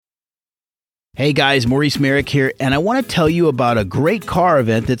Hey guys, Maurice Merrick here, and I want to tell you about a great car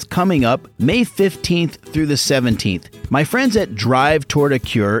event that's coming up May 15th through the 17th. My friends at Drive Toward a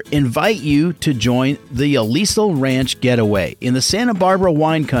Cure invite you to join the Alisal Ranch Getaway in the Santa Barbara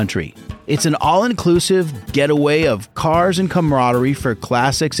wine country. It's an all-inclusive getaway of cars and camaraderie for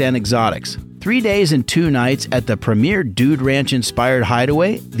classics and exotics. 3 days and 2 nights at the premier Dude Ranch-inspired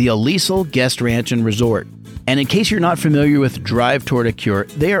hideaway, the Alisal Guest Ranch and Resort. And in case you're not familiar with Drive Toward a Cure,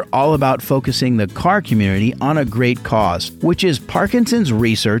 they are all about focusing the car community on a great cause, which is Parkinson's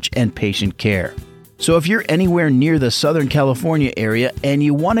research and patient care. So if you're anywhere near the Southern California area and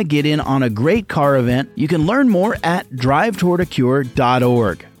you want to get in on a great car event, you can learn more at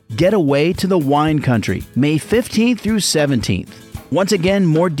drivetowardacure.org. Get away to the wine country, May 15th through 17th. Once again,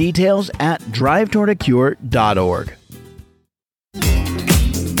 more details at drivetowardacure.org.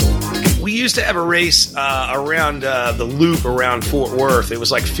 We used to have a race around the loop around Fort Worth. It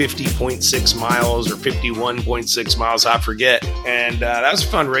was like 50.6 miles or 51.6 miles, I forget. And that was a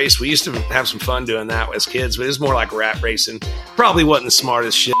fun race. We used to have some fun doing that as kids, but it was more like rat racing. Probably wasn't the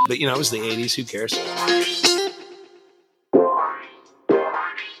smartest shit, but it was the 80s. Who cares?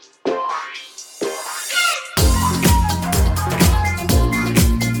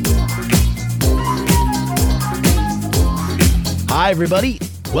 Hi, everybody.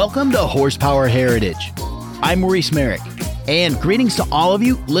 Welcome to Horsepower Heritage. I'm Maurice Merrick, and greetings to all of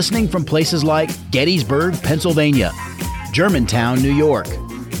you listening from places like Gettysburg, Pennsylvania, Germantown, New York,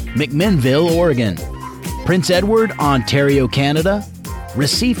 McMinnville, Oregon, Prince Edward, Ontario, Canada,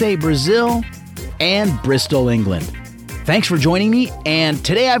 Recife, Brazil, and Bristol, England. Thanks for joining me, and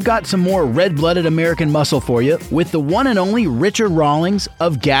today I've got some more red-blooded American muscle for you with the one and only Richard Rawlings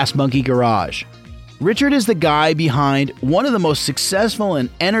of Gas Monkey Garage. Richard is the guy behind one of the most successful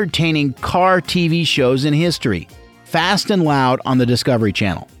and entertaining car TV shows in history, Fast and Loud on the Discovery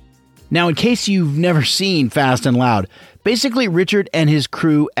Channel. Now, in case you've never seen Fast and Loud, basically Richard and his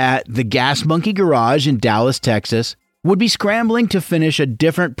crew at the Gas Monkey Garage in Dallas, Texas, would be scrambling to finish a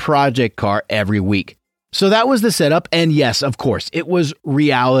different project car every week. So that was the setup, and yes, of course, it was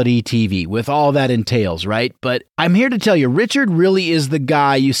reality TV with all that entails, right? But I'm here to tell you, Richard really is the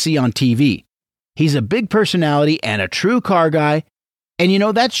guy you see on TV. He's a big personality and a true car guy. And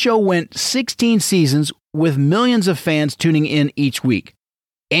that show went 16 seasons with millions of fans tuning in each week.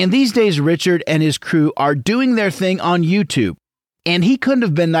 And these days, Richard and his crew are doing their thing on YouTube. And he couldn't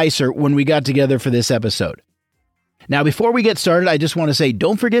have been nicer when we got together for this episode. Now, before we get started, I just want to say,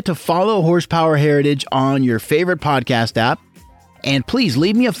 don't forget to follow Horsepower Heritage on your favorite podcast app. And please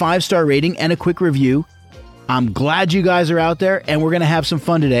leave me a 5-star rating and a quick review. I'm glad you guys are out there, and we're going to have some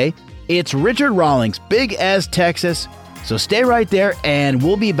fun today. It's Richard Rawlings, big as Texas. So stay right there, and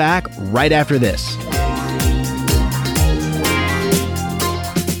we'll be back right after this.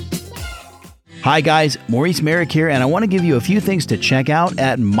 Hi guys, Maurice Merrick here, and I want to give you a few things to check out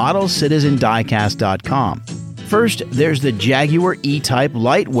at modelcitizendiecast.com. First, there's the Jaguar E-Type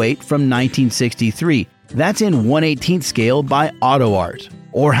Lightweight from 1963. That's in 1/18 scale by AutoArt.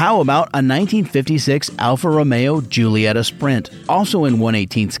 Or how about a 1956 Alfa Romeo Giulietta Sprint, also in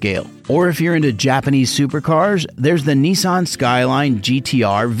 1/18 scale? Or if you're into Japanese supercars, there's the Nissan Skyline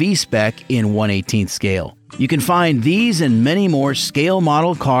GTR V-Spec in 1/18 scale. You can find these and many more scale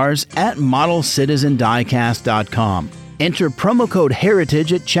model cars at modelcitizendiecast.com. Enter promo code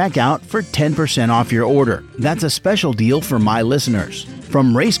HERITAGE at checkout for 10% off your order. That's a special deal for my listeners.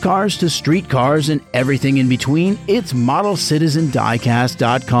 From race cars to street cars and everything in between, it's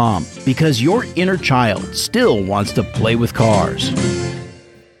modelcitizendiecast.com, because your inner child still wants to play with cars.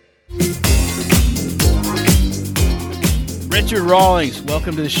 Richard Rawlings,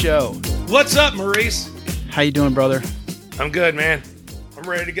 welcome to the show. What's up, Maurice? How you doing, brother? I'm good, man. I'm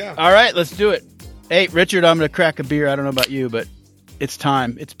ready to go. All right, let's do it. Hey, Richard, I'm going to crack a beer. I don't know about you, but it's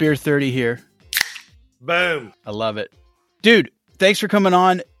time. It's beer 30 here. Boom. I love it. Dude, thanks for coming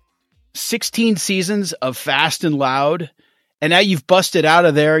on. 16 seasons of Fast and Loud, and now you've busted out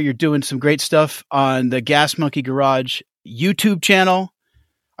of there. You're doing some great stuff on the Gas Monkey Garage YouTube channel.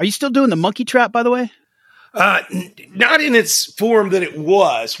 Are you still doing the Monkey Trap, by the way? Not in its form that it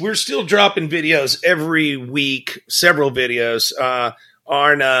was. We're still dropping videos every week, several videos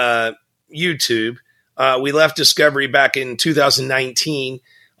on YouTube. We left Discovery back in 2019.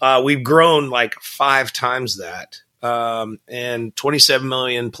 We've grown like 5 times that. And 27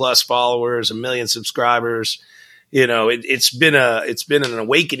 million plus followers, 1 million subscribers. It's been an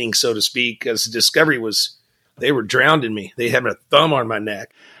awakening, so to speak, because Discovery they were drowning me. They had a thumb on my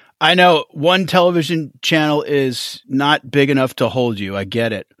neck. I know one television channel is not big enough to hold you. I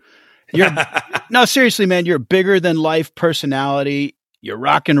get it. No, seriously, man, you're a bigger than life personality. You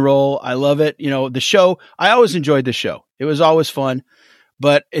rock and roll. I love it. The show, I always enjoyed the show. It was always fun,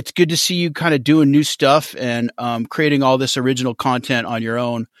 but it's good to see you kind of doing new stuff and creating all this original content on your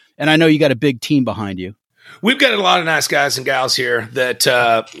own. And I know you got a big team behind you. We've got a lot of nice guys and gals here that,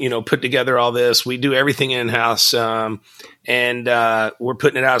 put together all this. We do everything in-house, and we're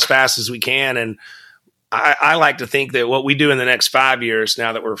putting it out as fast as we can. And I like to think that what we do in the next 5 years,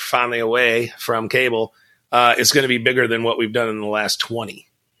 now that we're finally away from cable, is going to be bigger than what we've done in the last 20.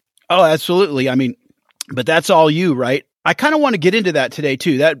 Oh, absolutely. I mean, but that's all you, right? I kind of want to get into that today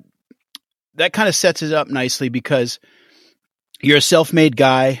too. That kind of sets it up nicely because you're a self-made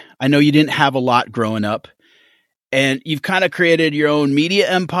guy. I know you didn't have a lot growing up, and you've kind of created your own media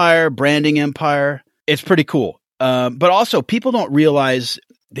empire, branding empire. It's pretty cool. But also people don't realize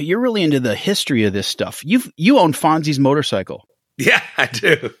that you're really into the history of this stuff. You own Fonzie's motorcycle. Yeah, I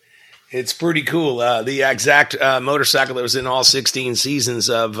do. It's pretty cool. The exact motorcycle that was in all 16 seasons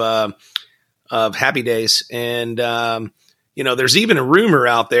of Happy Days. And, there's even a rumor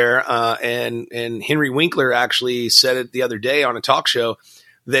out there, and Henry Winkler actually said it the other day on a talk show,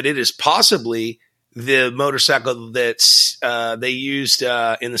 that it is possibly the motorcycle that they used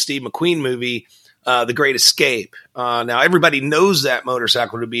in the Steve McQueen movie, The Great Escape. Now, everybody knows that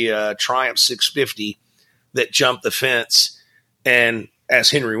motorcycle to be a Triumph 650 that jumped the fence. And as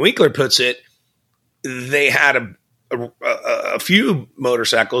Henry Winkler puts it, they had a few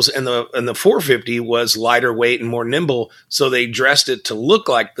motorcycles, and the 450 was lighter weight and more nimble, so they dressed it to look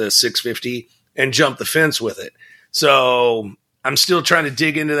like the 650 and jumped the fence with it. So I'm still trying to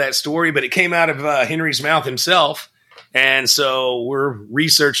dig into that story, but it came out of Henry's mouth himself, and so we're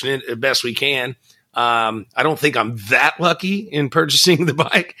researching it as best we can. I don't think I'm that lucky in purchasing the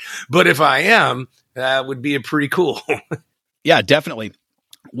bike, but if I am, that would be pretty cool. Yeah, definitely.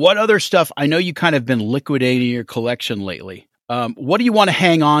 What other stuff? I know you kind of been liquidating your collection lately. What do you want to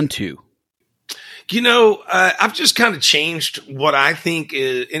hang on to? I've just kind of changed what I think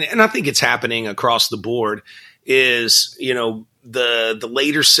is, and I think it's happening across the board, is, the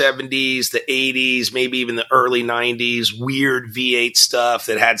later 70s, the 80s, maybe even the early 90s, weird V8 stuff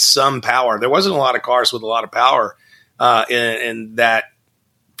that had some power. There wasn't a lot of cars with a lot of power in that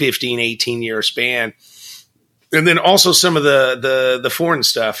 15, 18-year span. And then also some of the foreign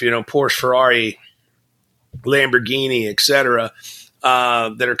stuff, Porsche, Ferrari, Lamborghini, et cetera,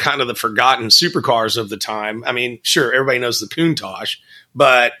 that are kind of the forgotten supercars of the time. I mean, sure, everybody knows the Countach,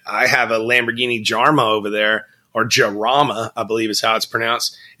 but I have a Lamborghini Jarma over there, or Jarama, I believe is how it's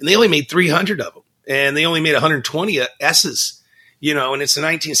pronounced. And they only made 300 of them. And they only made 120 S's, and it's a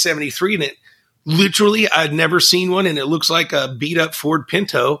 1973. And it literally, I'd never seen one. And it looks like a beat up Ford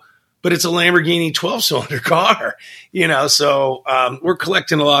Pinto, but it's a Lamborghini 12-cylinder car, so we're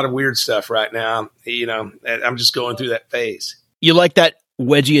collecting a lot of weird stuff right now. I'm just going through that phase. You like that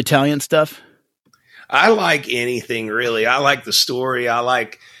wedgie Italian stuff? I like anything, really. I like the story. I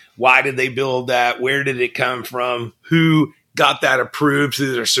like, why did they build that? Where did it come from? Who got that approved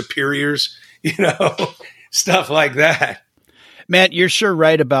through their superiors? Stuff like that. Man, you're sure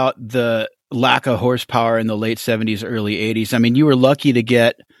right about the lack of horsepower in the late 70s, early 80s. I mean, you were lucky to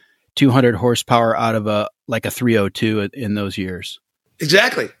get 200 horsepower out of a 302 in those years.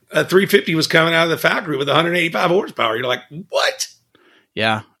 Exactly. A 350 was coming out of the factory with 185 horsepower. You're like, what?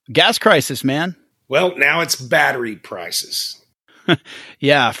 Yeah. Gas crisis, man. Well, now it's battery prices.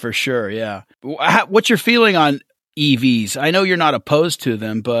 Yeah, for sure. Yeah. What's your feeling on EVs? I know you're not opposed to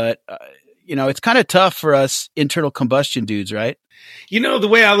them, but it's kind of tough for us internal combustion dudes, right? The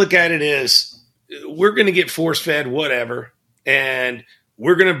way I look at it is, we're going to get force fed whatever, and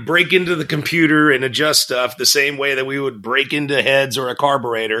we're going to break into the computer and adjust stuff the same way that we would break into heads or a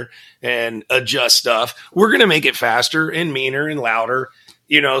carburetor and adjust stuff. We're going to make it faster and meaner and louder,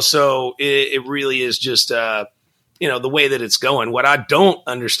 so it really is just, the way that it's going. What I don't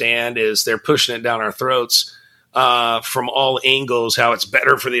understand is they're pushing it down our throats from all angles, how it's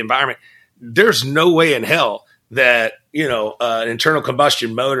better for the environment. There's no way in hell that, an internal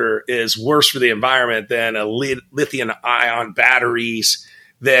combustion motor is worse for the environment than a lithium ion batteries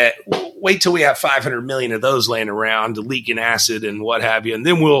that, wait till we have 500 million of those laying around, leaking acid and what have you. And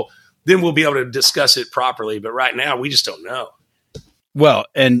then we'll be able to discuss it properly. But right now we just don't know. Well,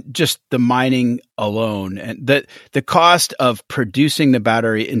 and just the mining alone and the cost of producing the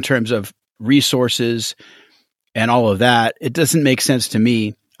battery in terms of resources and all of that, it doesn't make sense to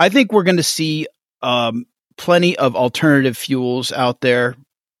me. I think we're going to see plenty of alternative fuels out there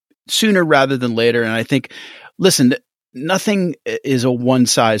sooner rather than later. And I think, listen, nothing is a one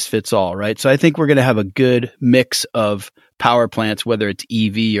size fits all, right? So I think we're going to have a good mix of power plants, whether it's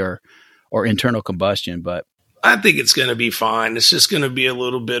EV or internal combustion. But I think it's going to be fine. It's just going to be a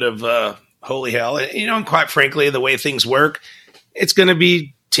little bit of holy hell. And quite frankly, the way things work, it's going to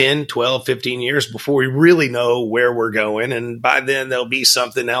be 10, 12, 15 years before we really know where we're going. And by then there'll be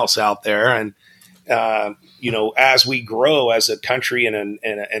something else out there. And, as we grow as a country and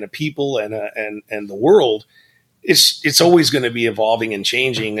a people and the world, it's always going to be evolving and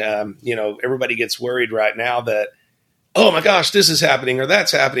changing. Everybody gets worried right now that, oh my gosh, this is happening or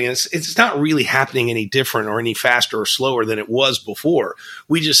that's happening. It's not really happening any different or any faster or slower than it was before.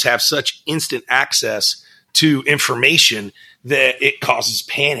 We just have such instant access to information that it causes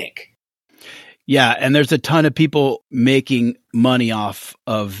panic. Yeah, and there's a ton of people making money off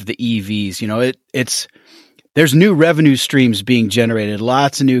of the EVs. There's new revenue streams being generated,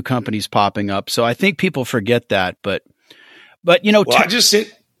 lots of new companies popping up. So I think people forget that, but I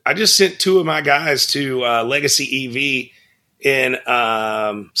just sent two of my guys to Legacy EV in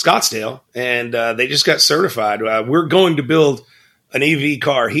Scottsdale, and they just got certified. We're going to build an EV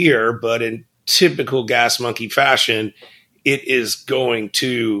car here, but in typical Gas Monkey fashion, it is going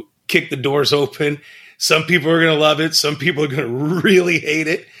to kick the doors open. Some people are going to love it. Some people are going to really hate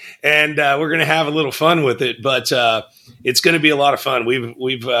it. And we're going to have a little fun with it, but it's going to be a lot of fun.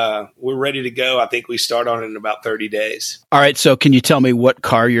 We're ready to go. I think we start on it in about 30 days. All right. So can you tell me what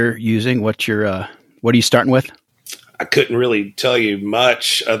car you're using? What are you starting with? I couldn't really tell you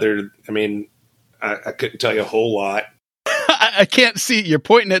much I couldn't tell you a whole lot. I can't see. You're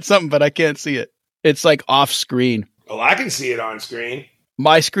pointing at something, but I can't see it. It's like off screen. Oh, I can see it on screen.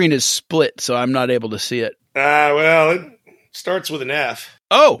 My screen is split, so I'm not able to see it. It starts with an F.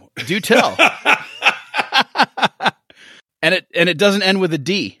 Oh, do tell. And it doesn't end with a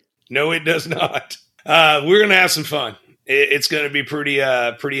D. No, it does not. We're going to have some fun. It's going to be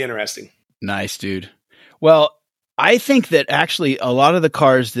pretty interesting. Nice, dude. Well, I think that actually a lot of the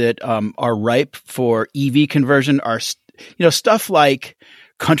cars that are ripe for EV conversion are, stuff like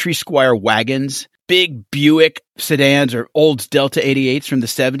Country Squire wagons, big Buick sedans, or old Delta 88s from the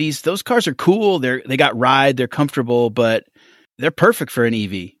 70s. Those cars are cool. They got ride. They're comfortable, but they're perfect for an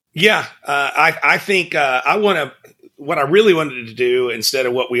EV. Yeah. I think what I really wanted to do instead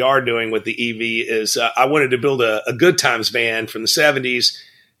of what we are doing with the EV is I wanted to build a Good Times van from the 70s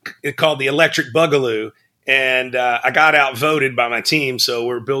called the Electric Bugaloo. And I got outvoted by my team, so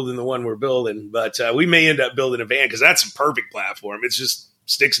we're building the one we're building. But we may end up building a van because that's a perfect platform. It's just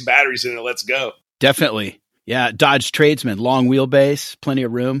stick some batteries in it, let's go. Definitely. Yeah, Dodge Tradesman, long wheelbase, plenty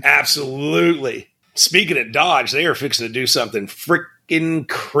of room. Absolutely. Speaking of Dodge, they are fixing to do something freaking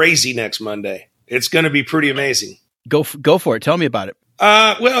crazy next Monday. It's going to be pretty amazing. Go for it. Tell me about it.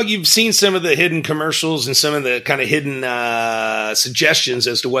 Well, you've seen some of the hidden commercials and some of the kind of hidden suggestions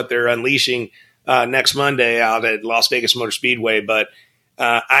as to what they're unleashing next Monday out at Las Vegas Motor Speedway, but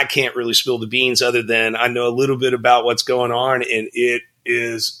I can't really spill the beans other than I know a little bit about what's going on, and it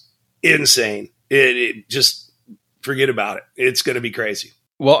is insane. It just forget about it. It's going to be crazy.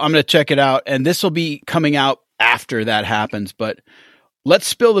 Well, I'm going to check it out, and this will be coming out after that happens, but let's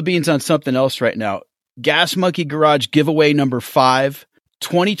spill the beans on something else right now. Gas Monkey Garage giveaway number 5,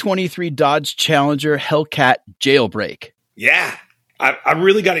 2023 Dodge Challenger Hellcat Jailbreak. Yeah. I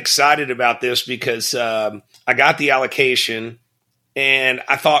really got excited about this because I got the allocation and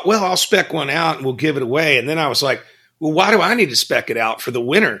I thought, well, I'll spec one out and we'll give it away. And then I was like, well, why do I need to spec it out for the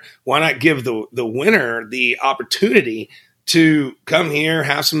winner? Why not give the winner the opportunity to come here,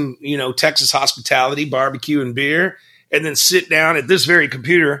 have some, Texas hospitality, barbecue and beer, and then sit down at this very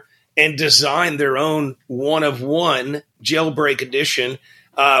computer and design their own one-of-one Jailbreak edition,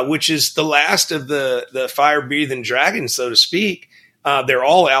 which is the last of the fire-breathing dragons, so to speak. They're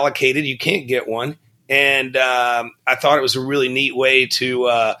all allocated. You can't get one. And I thought it was a really neat way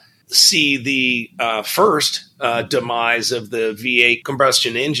to see the first demise of the V8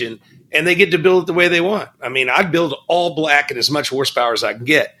 combustion engine, and they get to build it the way they want. I mean, I'd build all black and as much horsepower as I can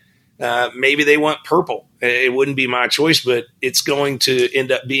get. Maybe they want purple. It wouldn't be my choice, but it's going to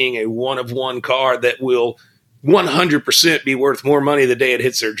end up being a one-of-one car that will 100% be worth more money the day it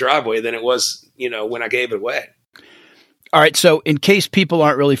hits their driveway than it was, when I gave it away. All right. So in case people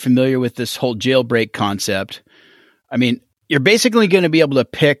aren't really familiar with this whole jailbreak concept, I mean, you're basically going to be able to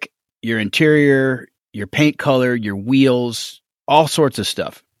pick your interior, your paint color, your wheels, all sorts of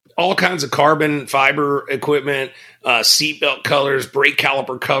stuff. All kinds of carbon fiber equipment, seatbelt colors, brake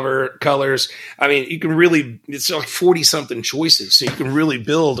caliper colors. I mean, you can really, it's like 40 something choices. So you can really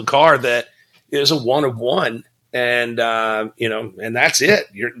build a car that is a one of one. And, and that's it.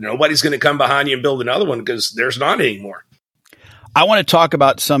 Nobody's going to come behind you and build another one because there's not anymore. I want to talk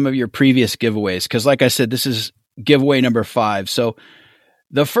about some of your previous giveaways because, like I said, this is giveaway number 5. So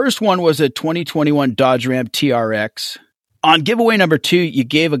The first one was a 2021 Dodge Ram TRX. On giveaway number 2, you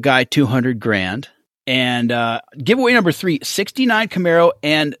gave a guy $200,000. And giveaway number 3, 69 Camaro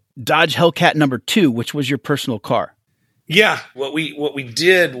and Dodge Hellcat number 2, which was your personal car. Yeah, what we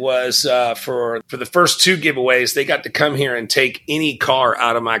did was for the first 2 giveaways, they got to come here and take any car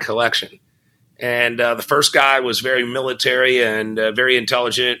out of my collection. And the first guy was very military and very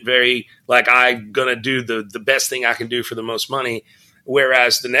intelligent, very like, I'm going to do the best thing I can do for the most money.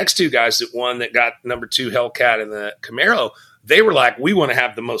 Whereas the next 2 guys that won that got number 2 Hellcat and the Camaro, they were like, we want to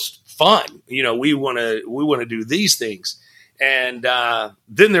have the most fun. You know, we want to do these things. And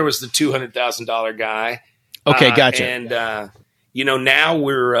then there was the $200,000 guy. Okay, gotcha. And now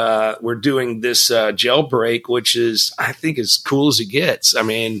we're doing this jailbreak, which is, I think, as cool as it gets. I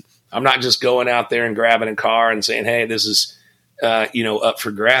mean, I'm not just going out there and grabbing a car and saying, hey, this is up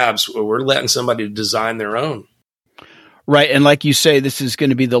for grabs. We're letting somebody design their own. Right. And like you say, this is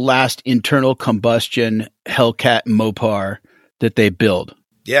going to be the last internal combustion Hellcat Mopar that they build.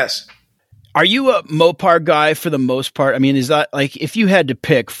 Yes. Are you a Mopar guy for the most part? I mean, is that like, if you had to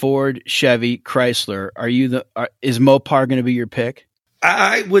pick Ford, Chevy, Chrysler, is Mopar going to be your pick?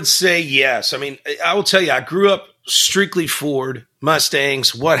 I would say yes. I mean, I will tell you, I grew up strictly Ford,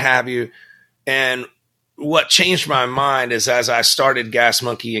 Mustangs, what have you. And what changed my mind is as I started Gas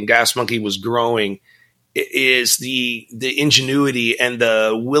Monkey and Gas Monkey was growing, is the ingenuity and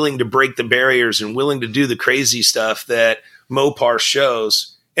the willing to break the barriers and willing to do the crazy stuff that Mopar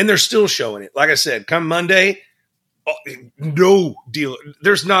shows. And they're still showing it. Like I said, come Monday, no deal.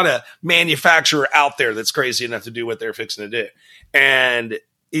 There's not a manufacturer out there that's crazy enough to do what they're fixing to do. And,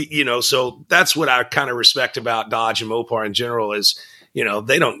 so that's what I kind of respect about Dodge and Mopar in general is,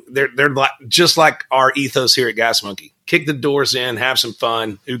 they're like, just like our ethos here at Gas Monkey. Kick the doors in, have some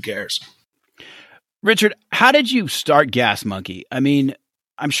fun. Who cares? Richard, how did you start Gas Monkey? I mean,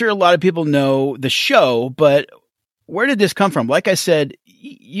 I'm sure a lot of people know the show, but where did this come from? Like I said,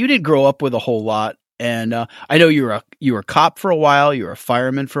 you didn't grow up with a whole lot. And I know you were a cop for a while, you were a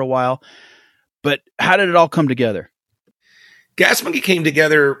fireman for a while, but how did it all come together? Gas Monkey came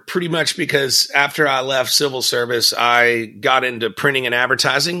together pretty much because after I left civil service, I got into printing and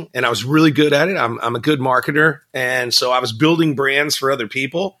advertising, and I was really good at it. I'm a good marketer, and so I was building brands for other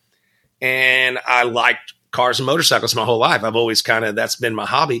people, and I liked cars and motorcycles my whole life. I've always that's been my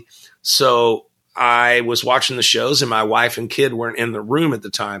hobby. So I was watching the shows, and my wife and kid weren't in the room at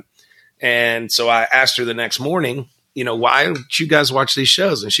the time. And so I asked her the next morning, why don't you guys watch these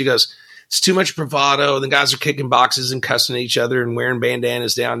shows? And she goes, it's too much bravado. The guys are kicking boxes and cussing at each other and wearing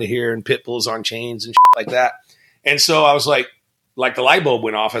bandanas down to here and pit bulls on chains and shit like that. And so I was like the light bulb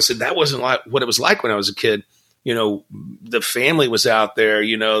went off. I said, that wasn't like what it was like when I was a kid. The family was out there,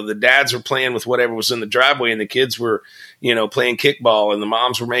 the dads were playing with whatever was in the driveway and the kids were, playing kickball and the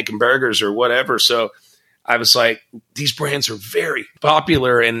moms were making burgers or whatever. So I was like, these brands are very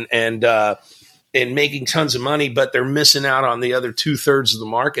popular and making tons of money, but they're missing out on the other 2/3 of the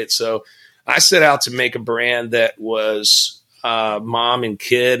market. So I set out to make a brand that was mom and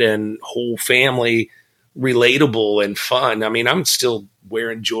kid and whole family relatable and fun. I mean, I'm still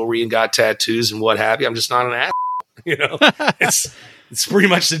wearing jewelry and got tattoos and what have you. I'm just not an ass. It's pretty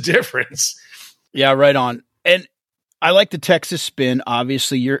much the difference. Yeah, right on. And I like the Texas spin.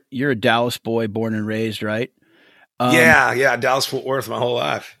 Obviously, you're a Dallas boy, born and raised, right? Yeah, Dallas Fort Worth my whole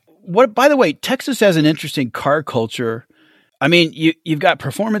life. By the way, Texas has an interesting car culture. I mean, you've got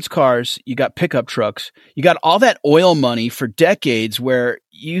performance cars, you got pickup trucks, you got all that oil money for decades where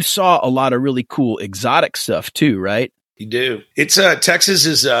you saw a lot of really cool exotic stuff too, right? You do. It's Texas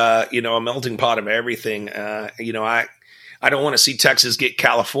is a melting pot of everything. I don't want to see Texas get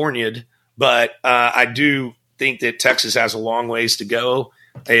California'd, but I do think that Texas has a long ways to go.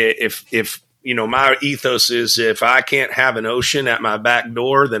 If my ethos is if I can't have an ocean at my back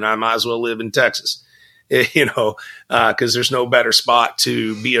door, then I might as well live in Texas. Because there's no better spot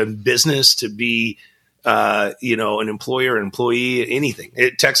to be in business, to be, an employer, employee, anything.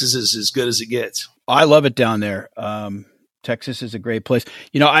 Texas is as good as it gets. I love it down there. Texas is a great place.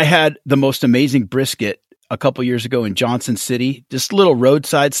 I had the most amazing brisket a couple years ago in Johnson City, just a little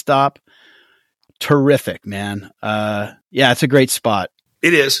roadside stop. Terrific, man. It's a great spot.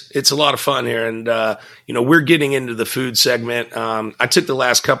 It is. It's a lot of fun here. And, we're getting into the food segment. I took the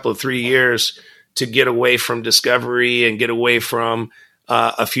last couple of 3 years to get away from Discovery and get away from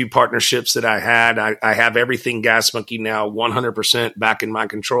a few partnerships that I had. I have everything Gas Monkey now 100% back in my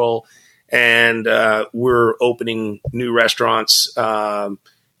control. And we're opening new restaurants and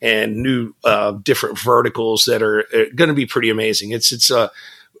new different verticals that are going to be pretty amazing.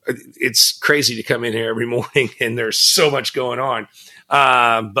 It's crazy to come in here every morning and there's so much going on.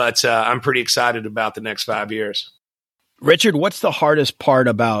 But I'm pretty excited about the next 5 years. Richard, what's the hardest part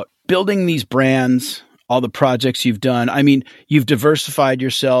about building these brands, all the projects you've done? I mean, you've diversified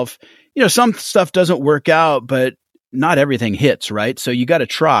yourself. You know, some stuff doesn't work out, but not everything hits, right? So you got to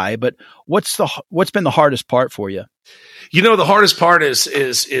try. But what's been the hardest part for you? You know, the hardest part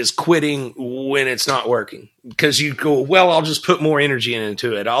is quitting when it's not working, because you go, well, I'll just put more energy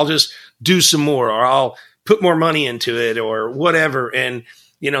into it. I'll just do some more, or I'll put more money into it, or whatever. And,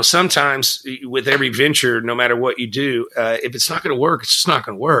 you know, sometimes with every venture, no matter what you do, if it's not going to work, it's just not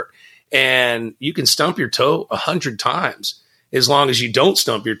going to work. And you can stump your toe 100 times as long as you don't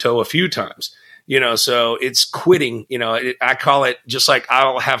stump your toe a few times. You know, so it's quitting. You know, I call it, just like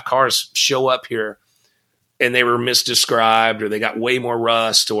I'll have cars show up here and they were misdescribed, or they got way more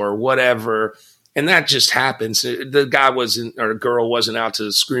rust or whatever. And that just happens. The guy wasn't, or the girl wasn't out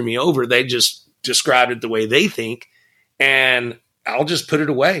to screw me over. They just described it the way they think. And I'll just put it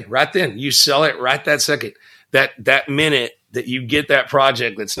away right then. You sell it right that second. That minute that you get that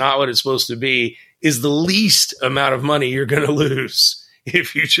project that's not what it's supposed to be is the least amount of money you're going to lose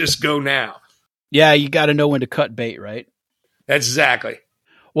if you just go now. Yeah, you got to know when to cut bait, right? That's exactly.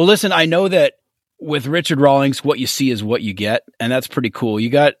 Well, listen, I know that with Richard Rawlings, what you see is what you get, and that's pretty cool. You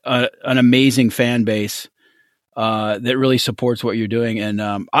got an amazing fan base that really supports what you're doing, and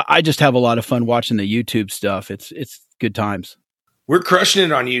I just have a lot of fun watching the YouTube stuff. It's good times. We're crushing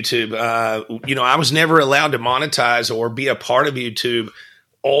it on YouTube. You know, I was never allowed to monetize or be a part of YouTube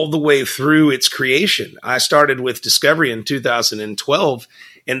all the way through its creation. I started with Discovery in 2012,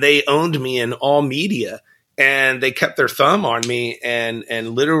 and they owned me in all media, and they kept their thumb on me and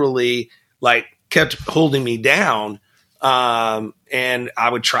literally like kept holding me down. And I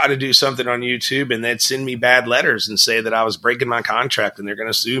would try to do something on YouTube, and they'd send me bad letters and say that I was breaking my contract and they're going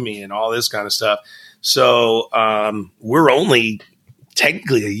to sue me and all this kind of stuff. So we're only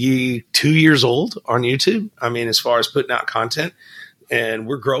technically 2 years old on YouTube. I mean, as far as putting out content, and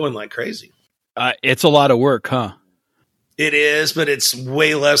we're growing like crazy. It's a lot of work, huh? It is, but it's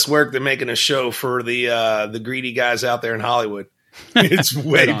way less work than making a show for the greedy guys out there in Hollywood. It's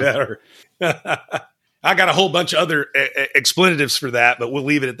way better. I got a whole bunch of other explanatives for that, but we'll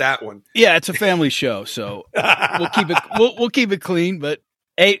leave it at that one. Yeah, it's a family show, so we'll keep it clean. But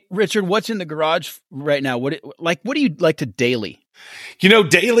hey, Richard, what's in the garage right now? What do you like to daily? You know,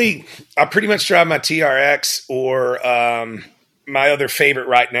 daily, I pretty much drive my TRX, or my other favorite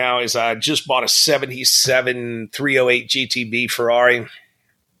right now is I just bought a 77 308 GTB Ferrari.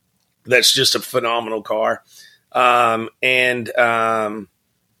 That's just a phenomenal car.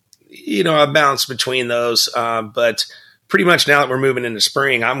 You know, I bounce between those, but pretty much now that we're moving into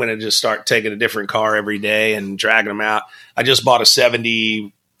spring, I'm going to just start taking a different car every day and dragging them out. I just bought a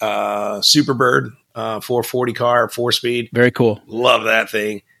 70 Superbird 440 car, 4-speed. Very cool. Love that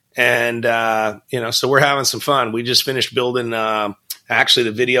thing. And, you know, so we're having some fun. We just finished building, actually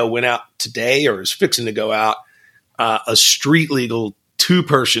the video went out today, or is fixing to go out, a street legal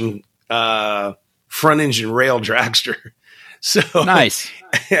 2-person front engine rail dragster. So nice.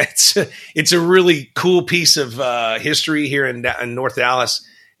 It's a really cool piece of history here in North Dallas,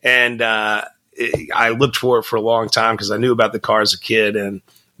 and I looked for it for a long time because I knew about the car as a kid, and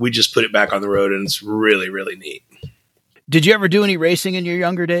we just put it back on the road, and it's really, really neat. Did you ever do any racing in your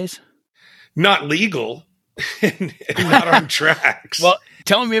younger days? Not legal, and not on tracks. Well,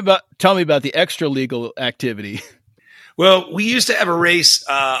 tell me about the extra legal activity. Well, we used to have a race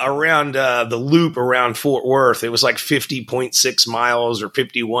around the loop around Fort Worth. It was like 50.6 miles or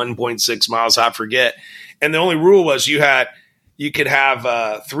 51.6 miles, I forget. And the only rule was you could have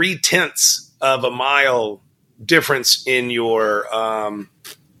 0.3 of a mile difference in your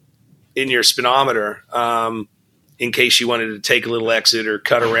speedometer in case you wanted to take a little exit or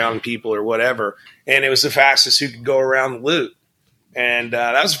cut around people or whatever. And it was the fastest who could go around the loop. And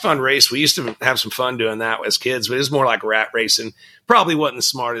that was a fun race. We used to have some fun doing that as kids, but it was more like rat racing. Probably wasn't the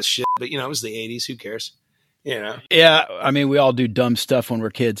smartest shit, but, you know, it was the 80s. Who cares? You know? Yeah, I mean, we all do dumb stuff when we're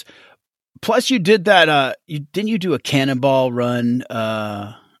kids. Plus, you did that. Didn't you do a cannonball run?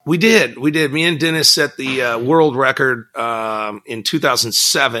 We did. Me and Dennis set the world record in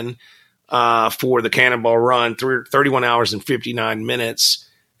 2007 for the cannonball run, 31 hours and 59 minutes.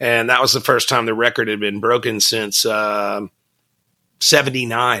 And that was the first time the record had been broken since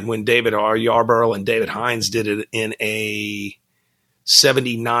 79, when David R. Yarborough and David Hines did it in a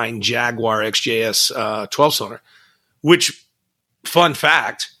 79 Jaguar XJS 12-cylinder, which, fun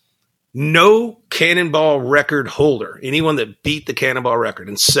fact, no cannonball record holder, anyone that beat the cannonball record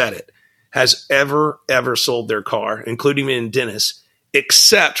and set it, has ever sold their car, including me and Dennis,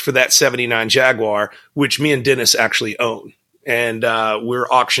 except for that 79 Jaguar, which me and Dennis actually own. And we're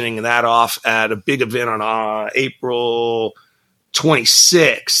auctioning that off at a big event on April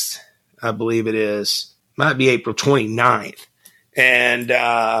 26th, I believe it is. Might be April 29th. And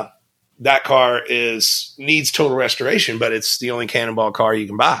that car needs total restoration, but it's the only Cannonball car you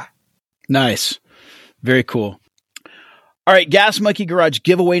can buy. Nice. Very cool. All right, Gas Monkey Garage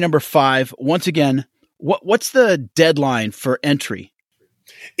giveaway number 5. Once again, what's the deadline for entry?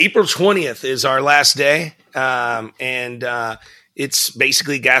 April 20th is our last day. It's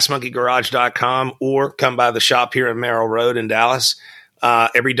basically gasmonkeygarage.com or come by the shop here in Merrill Road in Dallas.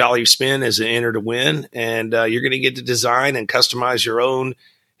 Every dollar you spend is an enter to win, and you're going to get to design and customize your own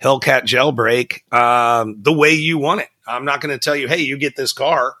Hellcat jailbreak the way you want it. I'm not going to tell you, hey, you get this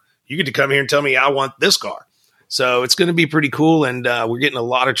car. You get to come here and tell me I want this car. So it's going to be pretty cool, and we're getting a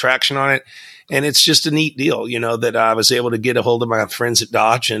lot of traction on it. And it's just a neat deal, that I was able to get a hold of my friends at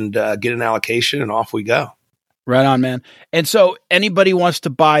Dodge and get an allocation, and off we go. Right on, man. And so anybody wants to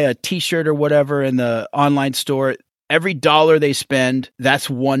buy a T-shirt or whatever in the online store, every dollar they spend, that's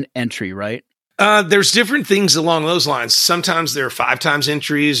one entry, right? There's different things along those lines. Sometimes there are 5 times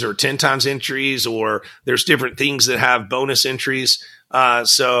entries or 10 times entries, or there's different things that have bonus entries.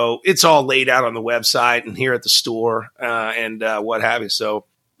 So it's all laid out on the website and here at the store and what have you. So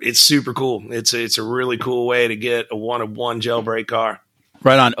it's super cool. It's a really cool way to get a one-of-one jailbreak car.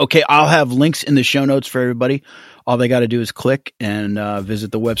 Right on. Okay, I'll have links in the show notes for everybody. All they got to do is click and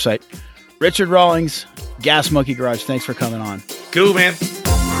visit the website. Richard Rawlings, Gas Monkey Garage, thanks for coming on. Cool, man.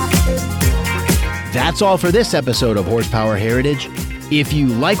 That's all for this episode of Horsepower Heritage. If you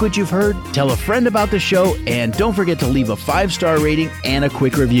like what you've heard, tell a friend about the show, and don't forget to leave a 5-star rating and a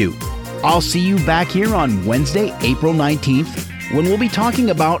quick review. I'll see you back here on Wednesday, April 19th, when we'll be talking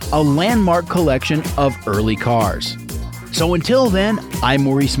about a landmark collection of early cars. So until then, I'm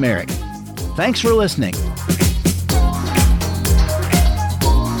Maurice Merrick. Thanks for listening.